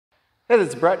Hey,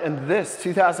 this is Brett, and this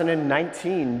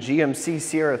 2019 GMC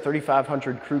SIERRA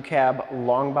 3500 Crew Cab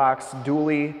Longbox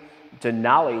Dually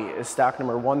Denali is stock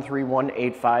number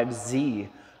 13185Z.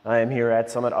 I am here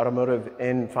at Summit Automotive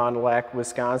in Fond du Lac,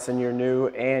 Wisconsin, your new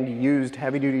and used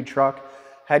heavy-duty truck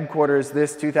headquarters.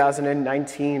 This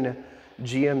 2019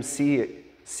 GMC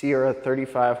SIERRA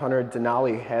 3500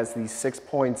 Denali has the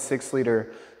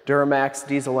 6.6-liter Duramax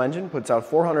diesel engine, puts out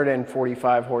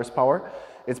 445 horsepower.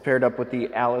 It's paired up with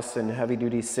the Allison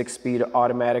heavy-duty 6-speed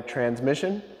automatic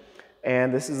transmission,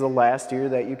 and this is the last year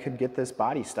that you could get this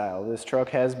body style. This truck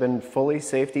has been fully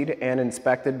safetied and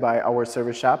inspected by our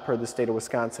service shop per the state of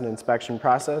Wisconsin inspection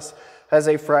process. Has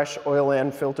a fresh oil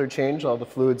and filter change. All the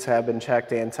fluids have been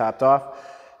checked and topped off,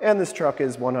 and this truck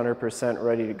is 100%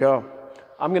 ready to go.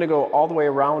 I'm going to go all the way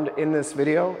around in this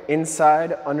video,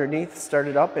 inside, underneath, start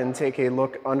it up, and take a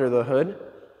look under the hood.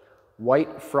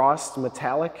 White frost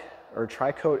metallic, or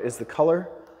Tricoat is the color.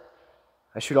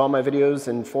 I shoot all my videos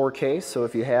in 4K, so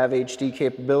if you have HD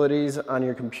capabilities on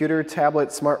your computer, tablet,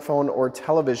 smartphone, or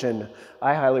television,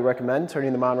 I highly recommend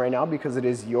turning them on right now because it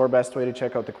is your best way to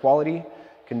check out the quality,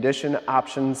 condition,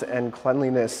 options, and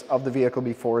cleanliness of the vehicle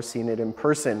before seeing it in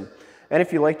person. And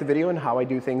if you like the video and how I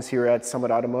do things here at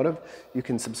Summit Automotive, you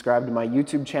can subscribe to my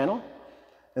YouTube channel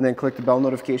and then click the bell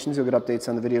notifications. You'll get updates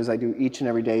on the videos I do each and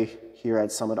every day here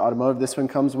at Summit Automotive. This one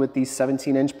comes with the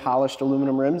 17-inch polished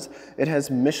aluminum rims. It has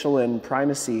Michelin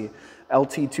Primacy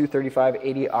L.T.H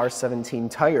 235/80R17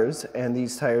 tires, and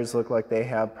these tires look like they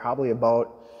have probably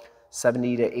about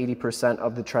 70 to 80%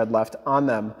 of the tread left on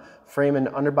them. Frame and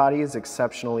underbody is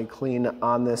exceptionally clean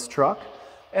on this truck,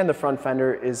 and the front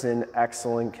fender is in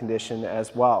excellent condition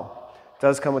as well. It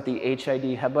does come with the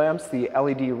HID headlamps, the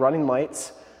LED running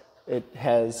lights. It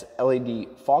has LED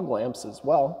fog lamps as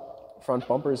well. Front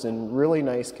bumper's in really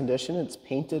nice condition. It's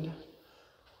painted,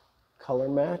 color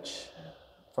match.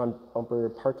 Front bumper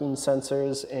parking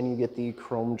sensors, and you get the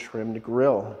chrome trimmed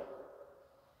grille.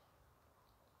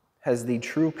 Has the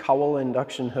true Cowl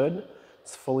induction hood.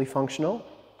 It's fully functional.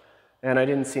 And I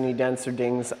didn't see any dents or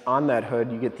dings on that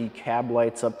hood. You get the cab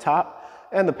lights up top,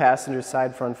 and the passenger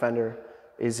side front fender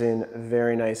is in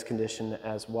very nice condition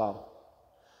as well.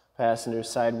 Passenger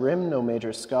side rim, no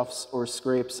major scuffs or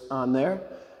scrapes on there.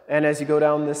 And as you go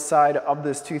down this side of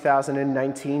this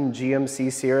 2019 GMC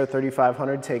SIERRA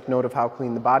 3500, take note of how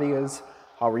clean the body is,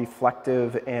 how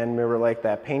reflective and mirror-like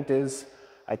that paint is.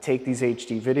 I take these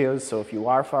HD videos, so if you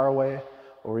are far away,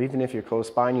 or even if you're close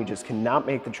by and you just cannot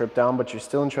make the trip down, but you're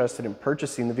still interested in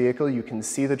purchasing the vehicle, you can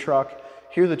see the truck,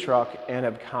 hear the truck, and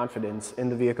have confidence in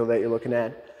the vehicle that you're looking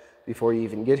at before you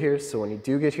even get here. So when you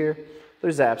do get here,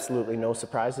 there's absolutely no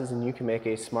surprises, and you can make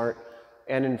a smart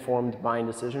and informed buying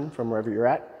decision from wherever you're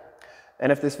at.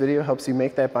 And if this video helps you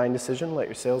make that buying decision, let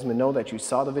your salesman know that you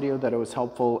saw the video, that it was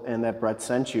helpful, and that Brett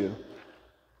sent you.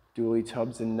 Dually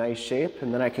tub's in nice shape,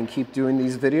 and then I can keep doing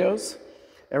these videos.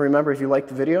 And remember, if you like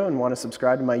the video and want to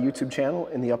subscribe to my YouTube channel,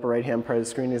 in the upper right-hand part of the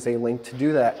screen is a link to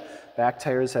do that. Back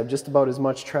tires have just about as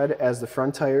much tread as the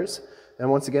front tires.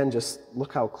 And once again, just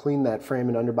look how clean that frame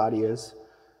and underbody is.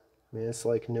 I mean, it's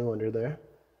like new under there.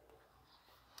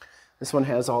 This one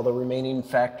has all the remaining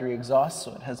factory exhaust,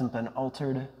 so it hasn't been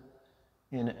altered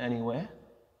in any way.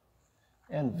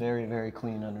 And very, very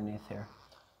clean underneath here.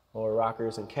 Lower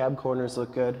rockers and cab corners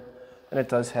look good, and it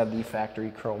does have the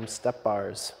factory chrome step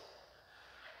bars.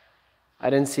 I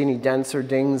didn't see any dents or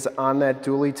dings on that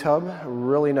dually tub.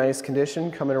 Really nice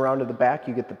condition. Coming around to the back,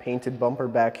 you get the painted bumper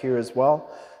back here as well.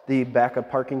 The backup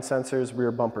parking sensors,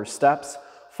 rear bumper steps,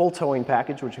 full towing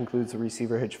package, which includes the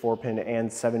receiver hitch 4-pin and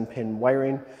 7-pin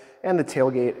wiring, and the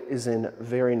tailgate is in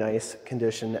very nice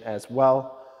condition as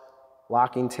well.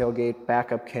 Locking tailgate,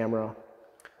 backup camera.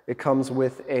 It comes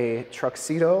with a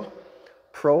Truxedo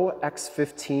Pro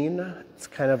X15. It's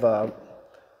kind of a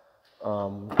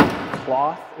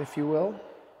cloth, if you will.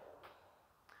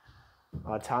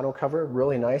 Tonneau cover,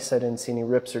 really nice. I didn't see any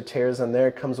rips or tears on there.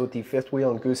 It comes with the 5th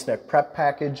wheel and gooseneck prep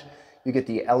package. You get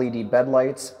the LED bed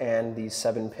lights and the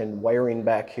 7-pin wiring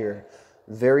back here.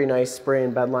 Very nice spray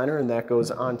and bedliner, and that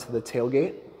goes onto the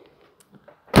tailgate.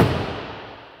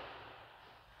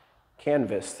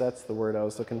 Canvas, that's the word I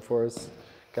was looking for. It's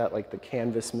got like the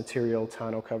canvas material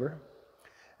tonneau cover.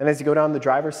 And as you go down the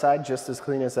driver's side, just as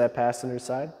clean as that passenger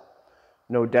side.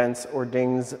 No dents or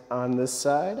dings on this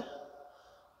side.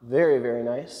 Very, very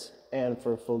nice. And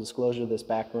for full disclosure, this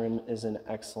back rim is in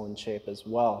excellent shape as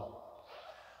well.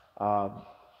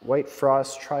 White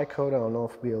frost Tricoat. I don't know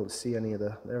if we'll be able to see any of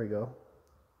the, there we go.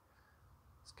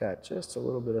 It's got just a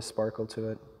little bit of sparkle to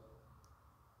it.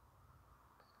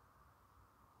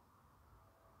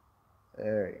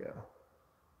 There you go.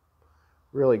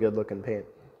 Really good looking paint.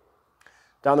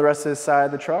 Down the rest of this side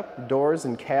of the truck, the doors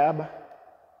and cab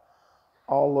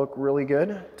all look really good.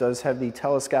 It does have the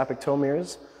telescopic tow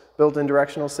mirrors, built-in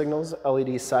directional signals,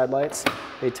 LED side lights.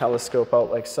 They telescope out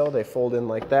like so, they fold in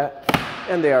like that,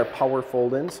 and they are power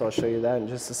fold in, so I'll show you that in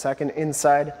just a second.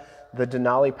 Inside, the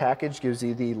Denali package gives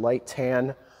you the light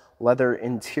tan leather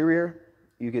interior.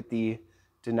 You get the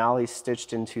Denali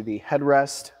stitched into the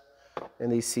headrest,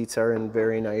 and these seats are in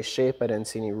very nice shape. I didn't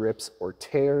see any rips or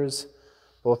tears.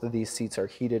 Both of these seats are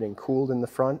heated and cooled in the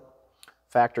front.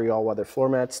 Factory all-weather floor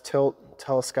mats, tilt,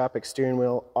 telescopic steering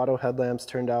wheel, auto headlamps,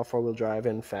 turn down 4-wheel drive,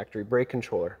 and factory brake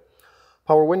controller.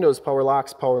 Power windows, power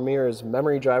locks, power mirrors,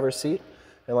 memory driver's seat.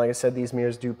 And like I said, these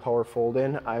mirrors do power fold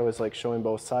in. I always like showing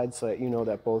both sides so that you know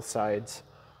that both sides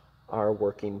are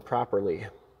working properly.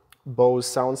 Bose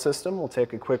sound system. We'll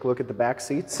take a quick look at the back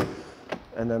seats,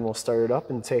 and then we'll start it up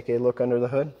and take a look under the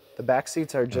hood. The back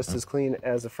seats are just as clean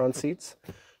as the front seats.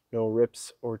 No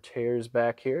rips or tears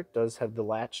back here. It does have the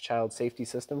Latch child safety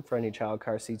system for any child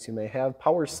car seats you may have.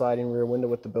 Power sliding rear window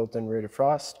with the built-in rear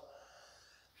defrost.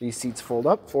 These seats fold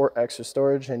up for extra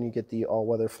storage, and you get the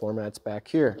all-weather floor mats back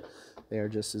here. They are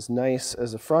just as nice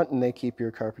as the front, and they keep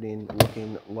your carpeting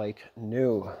looking like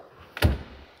new.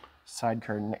 Side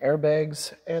curtain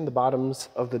airbags, and the bottoms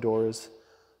of the doors,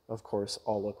 of course,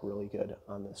 all look really good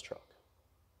on this truck.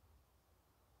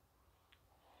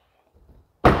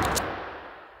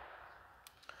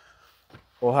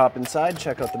 We'll hop inside,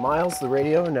 check out the miles, the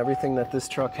radio, and everything that this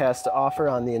truck has to offer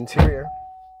on the interior.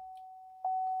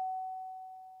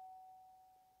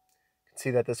 You can see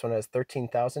that this one has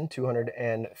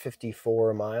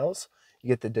 13,254 miles. You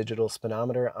get the digital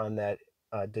speedometer on that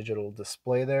digital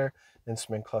display there.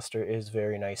 Instrument cluster is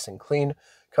very nice and clean.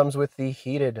 Comes with the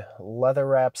heated leather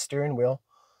wrap steering wheel,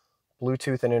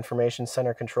 Bluetooth and information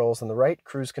center controls on the right,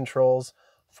 cruise controls,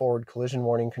 forward collision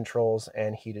warning controls,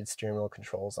 and heated steering wheel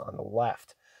controls on the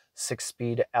left.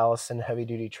 6-speed Allison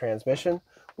heavy-duty transmission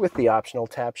with the optional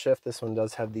tap shift. This one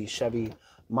does have the GMC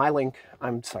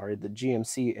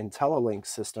IntelliLink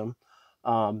system.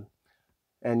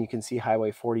 And you can see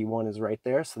Highway 41 is right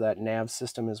there, so that nav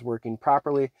system is working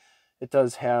properly. It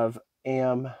does have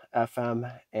AM,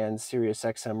 FM, and Sirius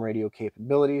XM radio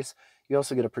capabilities. You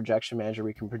also get a projection manager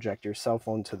where you can project your cell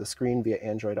phone to the screen via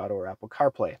Android Auto or Apple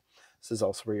CarPlay. This is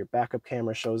also where your backup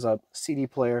camera shows up, CD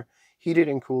player, heated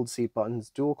and cooled seat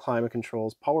buttons, dual climate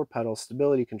controls, power pedals,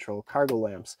 stability control, cargo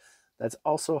lamps. That's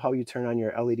also how you turn on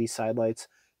your LED side lights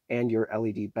and your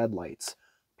LED bed lights.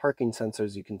 Parking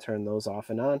sensors, you can turn those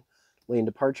off and on. Lane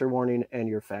departure warning, and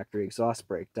your factory exhaust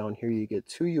brake. Down here you get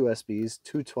 2 USBs,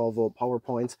 2 12-volt power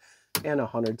points, and a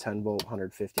 110-volt,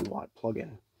 150-watt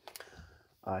plug-in.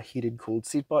 Heated, cooled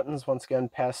seat buttons. Once again,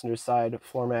 passenger side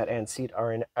floor mat and seat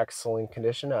are in excellent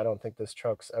condition. I don't think this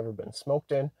truck's ever been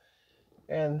smoked in.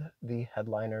 And the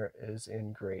headliner is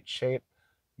in great shape.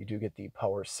 You do get the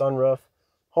power sunroof,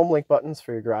 home link buttons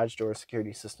for your garage door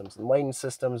security systems and lighting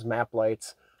systems, map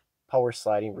lights, power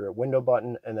sliding rear window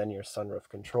button, and then your sunroof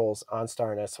controls,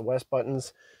 OnStar and SOS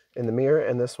buttons in the mirror.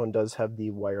 And this one does have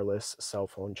the wireless cell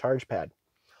phone charge pad.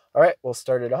 All right, we'll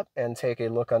start it up and take a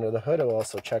look under the hood. We'll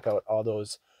also check out all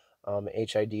those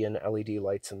HID and LED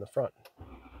lights in the front.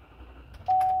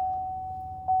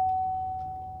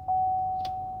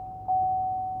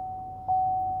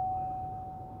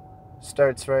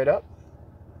 Starts right up.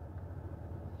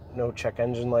 No check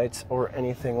engine lights or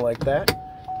anything like that,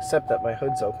 except that my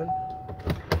hood's open.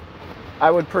 I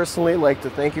would personally like to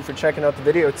thank you for checking out the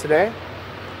video today.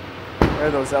 There are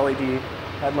those LED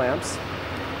headlamps,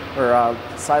 or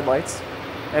side lights.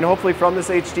 And hopefully from this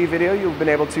HD video, you've been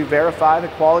able to verify the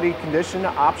quality, condition,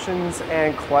 options,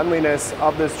 and cleanliness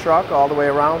of this truck all the way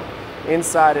around,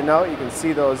 inside and out. You can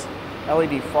see those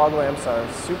LED fog lamps are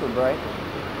super bright.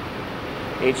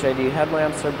 HID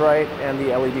headlamps are bright, and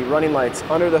the LED running lights.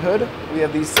 Under the hood, we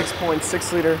have the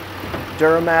 6.6-liter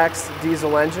Duramax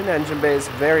diesel engine bay is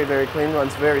very, very clean,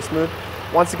 runs very smooth.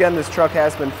 Once again, this truck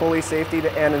has been fully safetied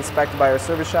and inspected by our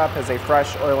service shop, has a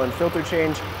fresh oil and filter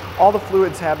change. All the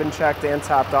fluids have been checked and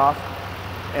topped off,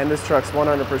 and this truck's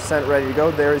 100% ready to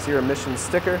go. There's your emissions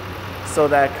sticker. So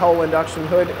that Cowl induction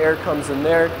hood, air comes in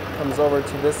there, comes over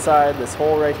to this side, this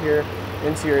hole right here,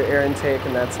 into your air intake,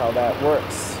 and that's how that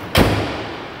works.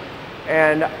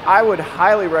 And I would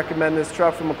highly recommend this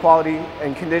truck from a quality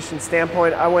and condition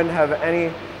standpoint. I wouldn't have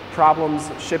any problems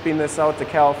shipping this out to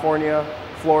California,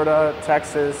 Florida,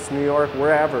 Texas, New York,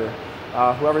 wherever.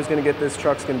 Whoever's going to get this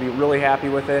truck's going to be really happy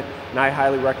with it, and I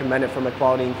highly recommend it from a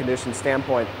quality and condition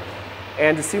standpoint.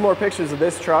 And to see more pictures of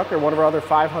this truck or one of our other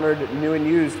 500 new and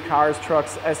used cars,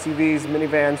 trucks, SUVs,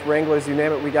 minivans, Wranglers, you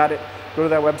name it, we got it. Go to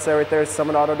that website right there,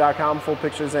 summitauto.com, full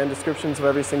pictures and descriptions of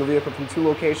every single vehicle from 2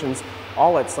 locations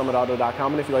all at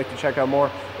summitauto.com. And if you'd like to check out more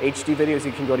HD videos,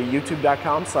 you can go to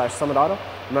youtube.com/summitauto.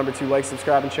 Remember to like,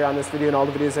 subscribe, and share on this video and all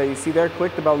the videos that you see there.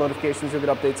 Click the bell notifications. You'll get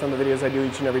updates on the videos I do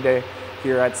each and every day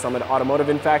here at Summit Automotive.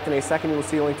 In fact, in a second, you will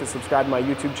see a link to subscribe to my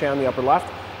YouTube channel in the upper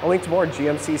left, a link to more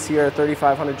GMC Sierra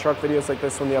 3500 truck videos like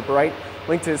this one in the upper right,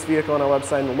 link to this vehicle on our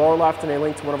website in the lower left, and a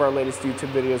link to one of our latest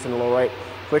YouTube videos in the lower right.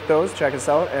 Click those, check us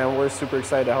out, and we're super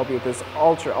excited to help you with this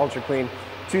ultra clean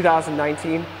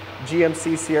 2019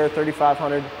 GMC Sierra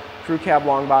 3500 Crew Cab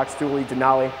Long Box Dually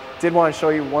Denali. Did want to show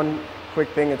you one quick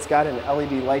thing. It's got an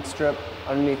LED light strip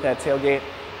underneath that tailgate.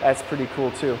 That's pretty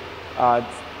cool too.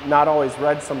 It's not always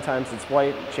red, sometimes it's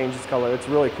white, it changes color. It's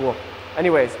really cool.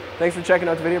 Anyways, thanks for checking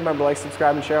out the video. Remember to like,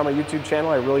 subscribe, and share on my YouTube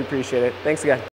channel. I really appreciate it. Thanks again.